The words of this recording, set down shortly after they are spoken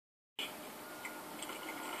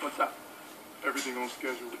What's up? Everything on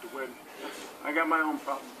schedule with the wedding. I got my own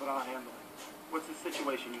problems, but I'll handle it. What's the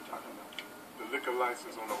situation you're talking about? The liquor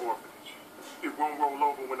license on the orphanage. It won't roll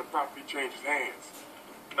over when the property changes hands.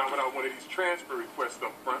 Not without one of these transfer requests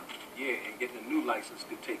up front. Yeah, and getting a new license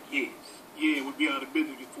could take years. Yeah, we'll be out of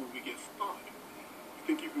business before we get started. You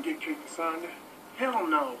think you can get Kate to sign that? Hell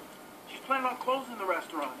no. She's planning on closing the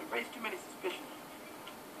restaurant. It raised too many suspicions.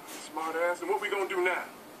 Smart ass. And what we gonna do now?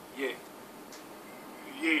 Yeah.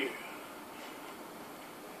 Yeah.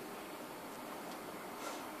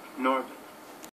 Norbit.